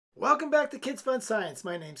Welcome back to Kids Fun Science.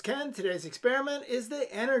 My name's Ken. Today's experiment is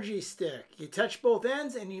the energy stick. You touch both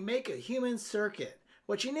ends and you make a human circuit.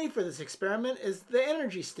 What you need for this experiment is the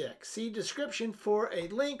energy stick. See description for a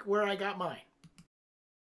link where I got mine.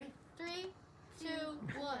 3, 2,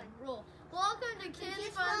 1, roll. Welcome to Kids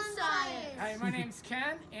Fun Science. Hi, my name's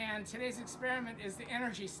Ken, and today's experiment is the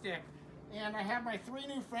energy stick. And I have my three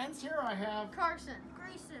new friends here. I have Carson,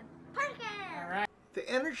 Grayson, Parker. All right. The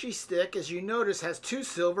energy stick, as you notice, has two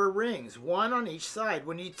silver rings, one on each side.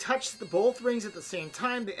 When you touch both rings at the same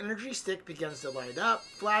time, the energy stick begins to light up,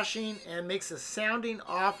 flashing, and makes a sounding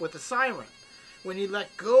off with a siren. When you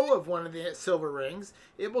let go of one of the silver rings,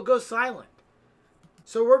 it will go silent.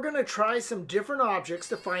 So we're going to try some different objects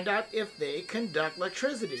to find out if they conduct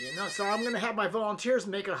electricity. And so I'm going to have my volunteers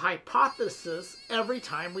make a hypothesis every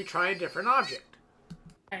time we try a different object.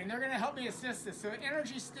 And they're going to help me assist this. So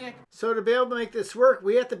energy stick. So to be able to make this work,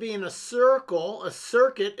 we have to be in a circle. A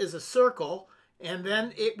circuit is a circle, and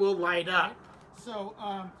then it will light up. So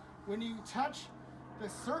when you touch the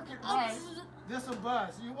circuit right, this will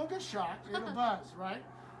buzz. You won't get shocked. It'll buzz, right?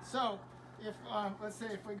 So if let's say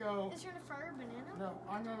if we go. Is there a fire banana? No,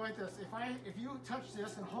 I'm going to write this. If you touch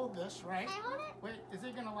this and hold this, right? Can I hold it? Wait, is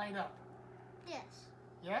it going to light up? Yes.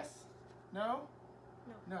 Yes? No?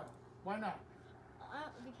 No. No. Why not?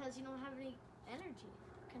 Because you don't have any energy,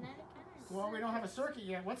 kinetic energy. Well, we don't have a circuit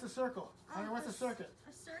yet. What's a circle? What's a circuit?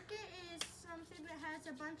 A circuit is something that has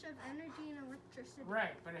a bunch of energy and electricity.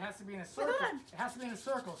 Right, but it has to be in a circle. It has to be in a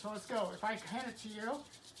circle. So let's go. If I hand it to you,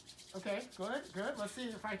 okay, good, good. Let's see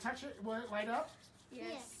if I touch it, will it light up?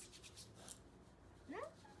 Yes. No?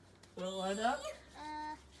 Will it light up?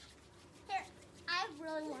 Here, I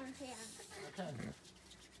really want a fan. Okay.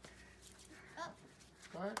 Oh.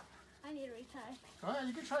 Go ahead. I need to retie. Go ahead.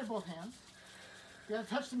 You can try both hands. You gotta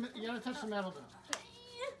touch the metal though.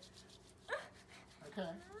 Okay.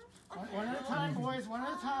 One at a time, boys. One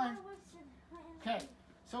at a time. Okay.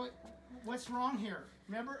 So what's wrong here?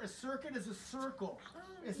 Remember, a circuit is a circle.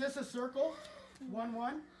 Is this a circle? 1,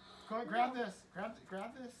 1. Go ahead, grab this. Grab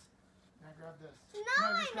this. Now grab this.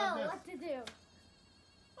 Now just I grab know this. what to do.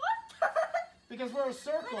 Because we're a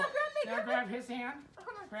circle. Wait, no, Now grab his hand. Come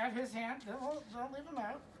on. Grab his hand. Don't leave him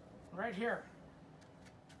out. Right here.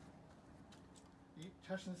 You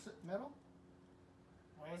touching the metal?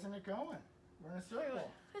 Why isn't it going? We're in a circle.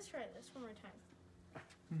 Let's try this one more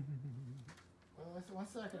time. Well, 1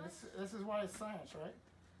 second. This is why it's science, right?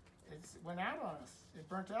 It went out on us. It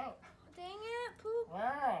burnt out. Dang it, poop.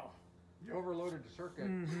 Wow. You overloaded the circuit.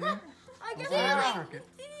 I can Overloaded feel it.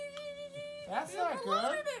 That's You not good.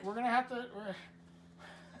 overloaded it. We're gonna have to.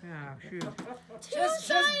 Yeah, shoot. Just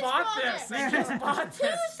science bought projects. this. I just bought Two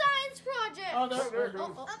this. science projects. Oh, there it goes.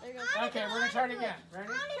 There you Okay, go. we're gonna try it again. Ready?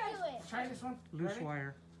 I want to do it. Try this one. Loose Ready?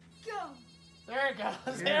 wire. Go. There it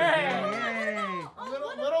goes. Yay! Yay!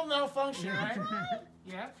 Oh, Little no function, right?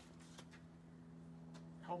 Yeah.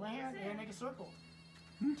 Hold my hand and make a circle.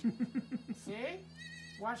 See?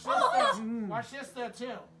 Watch this though. Watch this though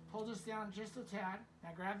too. Pull this down just a tad. Now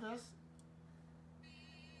grab this.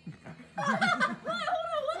 Wait, hold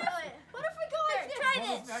on. What if we go like this? Try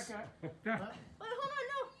Pull this. this back up. Wait, hold on.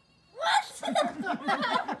 No. What?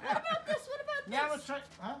 What about this? What about this? Now let's try.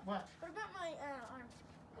 Huh? What? What about my arms?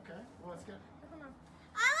 Okay. Well, let's get. Hold on.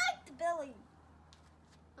 I like the belly.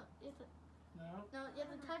 Oh, you have to, No. no, you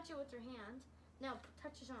have to touch it with your hand. Now,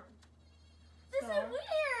 touch his arm. This is So-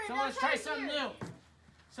 weird. So Now let's try it something here. new.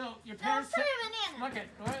 So your Now parents. let's try a banana. Look it.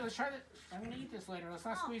 Wait, let's try it. I'm gonna eat this later. Let's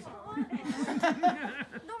not squeeze it. No,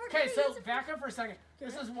 we're Okay, gonna so use it. back up for a second.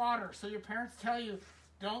 This is water. So your parents tell you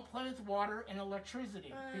don't play with water and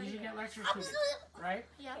electricity because you get electrocuted, right?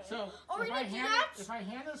 Yeah. So Oh, we're if I gonna do hand that? if I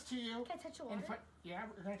hand this to you, Can I touch the and water? yeah,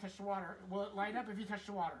 we're gonna touch the water. Will it light up if you touch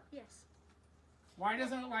the water? Yes. Why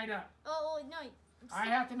doesn't it light up? Oh, no. I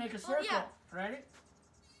have to make a circle. yeah. Ready?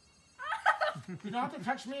 You don't have to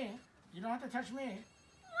touch me. You don't have to touch me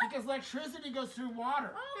because electricity goes through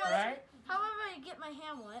water, right? However, I get my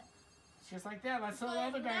hand wet. Just like that. Let's let the But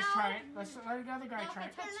other guys now- try it. Let's let the other guy Now try I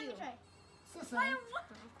it. touch you. It's the same.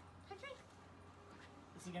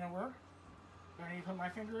 Is it gonna work? Do I need to put my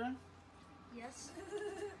finger in? Yes.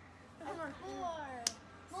 Come on. Four.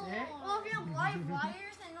 See? Well, if you have live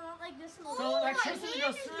wires and not like this in the So electricity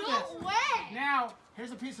goes through this. Wet. Now,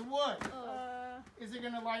 here's a piece of wood. Is Is it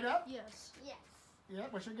gonna light up? yes. Yes. Yeah.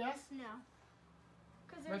 What's your guess? No.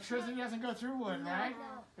 Electricity doesn't go through wood, No, right?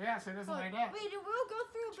 no. Yeah, so it doesn't light up. Wait, it will go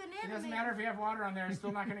through a banana. It doesn't maybe. matter if you have water on there; it's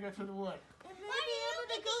still not gonna go through the wood. It may be able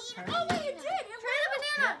to go. Okay. Oh wait, you did. Try the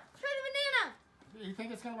banana. Try the banana. You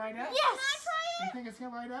think it's gonna light up? Yes. Can I try You it? think it's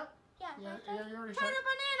gonna light up? Yeah. Yeah, you already Try tried. the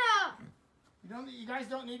banana. You guys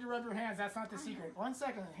don't need to rub your hands. That's not the secret. 1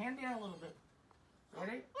 second. Hand down a little bit.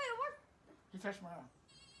 Ready? Wait, what? You touched my arm.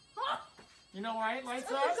 You know why it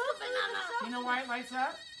lights up? You know why it lights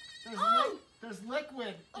up? There's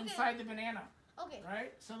liquid inside the banana. Okay.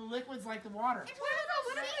 Right? So the liquid's like the water. Wait,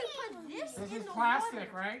 what if we put this This in is the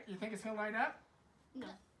plastic, water? right? You think it's going to light up? No.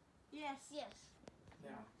 Yes. Yes.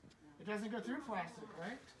 No. It doesn't go through plastic,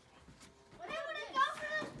 right? What would it go for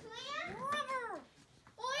the plant? Rubber.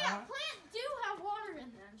 Well, yeah, plants do have water in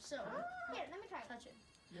them, so. Here, let me try it. Touch it.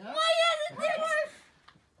 Yeah. Oh, yeah, it did work.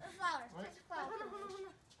 The flowers. What? Touch the flowers.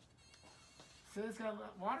 So it's got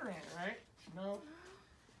water in it, right? No.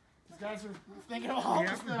 These guys are thinking of all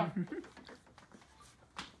this stuff.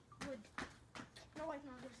 No, wait,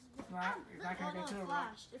 no, this is It's not going to go through. It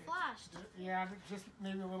flashed. It flashed. Yeah, but just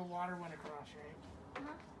maybe a little water went across, right?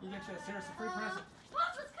 You get you a serious free present.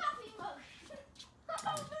 Papa's coffee mug.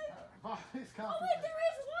 Oh, his coffee. Oh, wait, there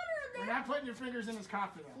is water in You're there. not putting your fingers in his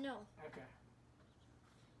coffee, though. No. Okay.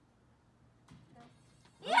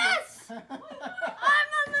 Yes! I'm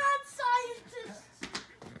a mad scientist.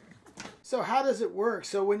 So how does it work?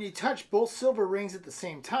 So when you touch both silver rings at the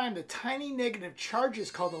same time, the tiny negative charges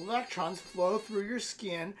called electrons flow through your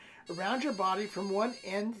skin around your body from one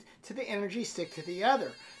end to the energy stick to the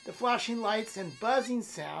other. The flashing lights and buzzing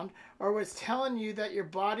sound are what's telling you that your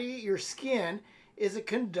body, your skin, is a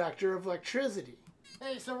conductor of electricity.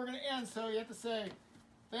 Hey, so we're going to end, so you have to say,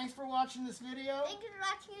 thanks for watching this video. Thank you for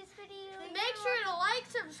watching this video. Make sure to like,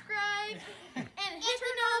 subscribe, and hit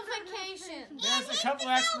the notifications. There's a couple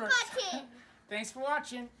experts. Thanks for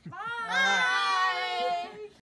watching. Bye. All right.